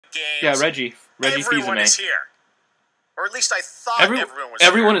games. Yeah, Reggie Everyone VII is here. Or at least I thought everyone was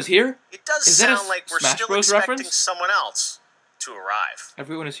Everyone here. is here? It does Is that a sound like we're Smash still Bros. expecting reference? someone else to arrive.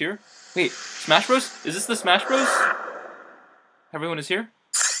 Everyone is here? Wait, Smash Bros? Is this the Smash Bros? Everyone is here?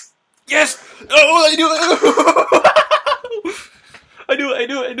 Yes! Oh, I do it!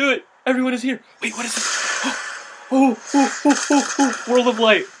 I do it! Everyone is here. Wait, what is this? Oh. World of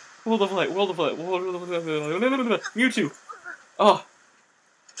Light. Mewtwo. Oh.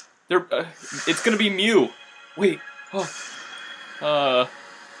 It's gonna be Mew. Wait. Oh.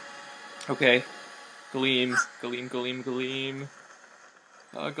 Okay. Gleam. Gleam.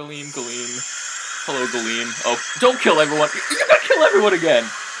 Hello, Gleam. Oh, don't kill everyone. You're gonna kill everyone again.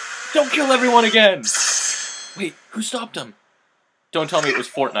 Don't kill everyone again. Wait, who stopped him? Don't tell me it was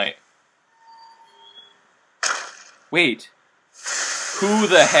Fortnite. Wait. Who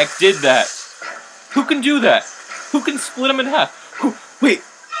the heck did that? Who can do that? Who can split him in half? Wait,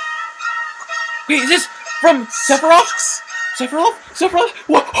 is this from Sephiroth? Sephiroth?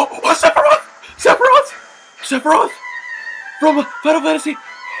 What? Sephiroth? From Final Fantasy?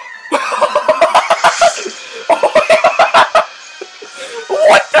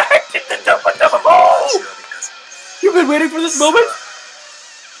 What the heck did the double? You've been waiting for this moment?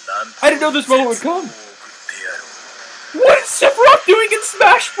 I didn't know this moment would come. What is Sephiroth doing in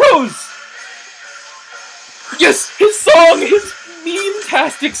Smash Bros? Yes, his song, his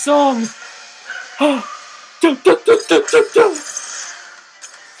meme-tastic song. Look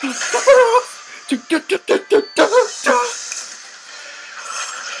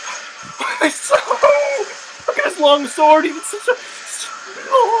at his long sword, even such a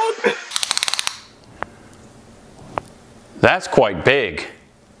long. That's quite big.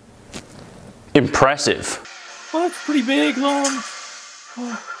 Impressive. Oh, that's pretty big, long.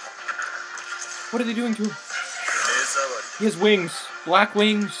 Oh. What are they doing to him? He has wings. Black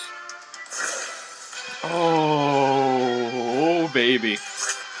wings. Oh, baby.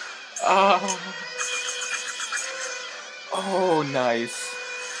 Oh, nice.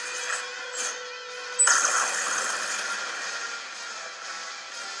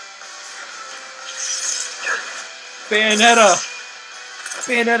 Bayonetta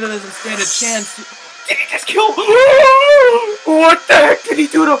doesn't stand a chance. Did he just kill? What the heck did he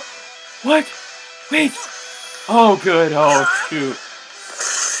do to? What? Wait. Oh, good. Oh, shoot.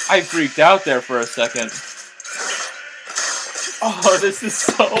 I freaked out there for a second. Oh, this is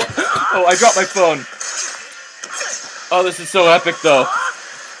so... Oh, I dropped my phone. Oh, this is so epic, though.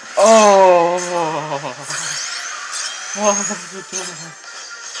 Oh.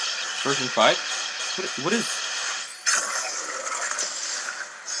 Version 5? What is...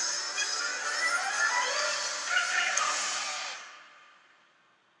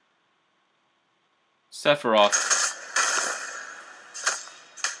 Sephiroth.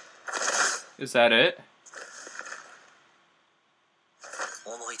 Is that it?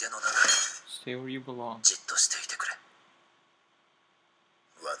 Stay where you belong.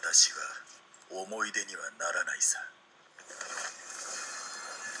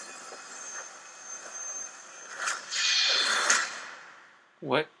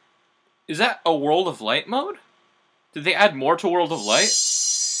 What? Is that a World of Light mode? Did they add more to World of Light?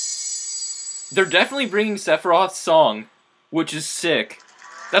 They're definitely bringing Sephiroth's song, which is sick.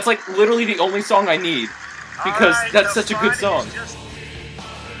 That's like literally the only song I need, because that's such a good song.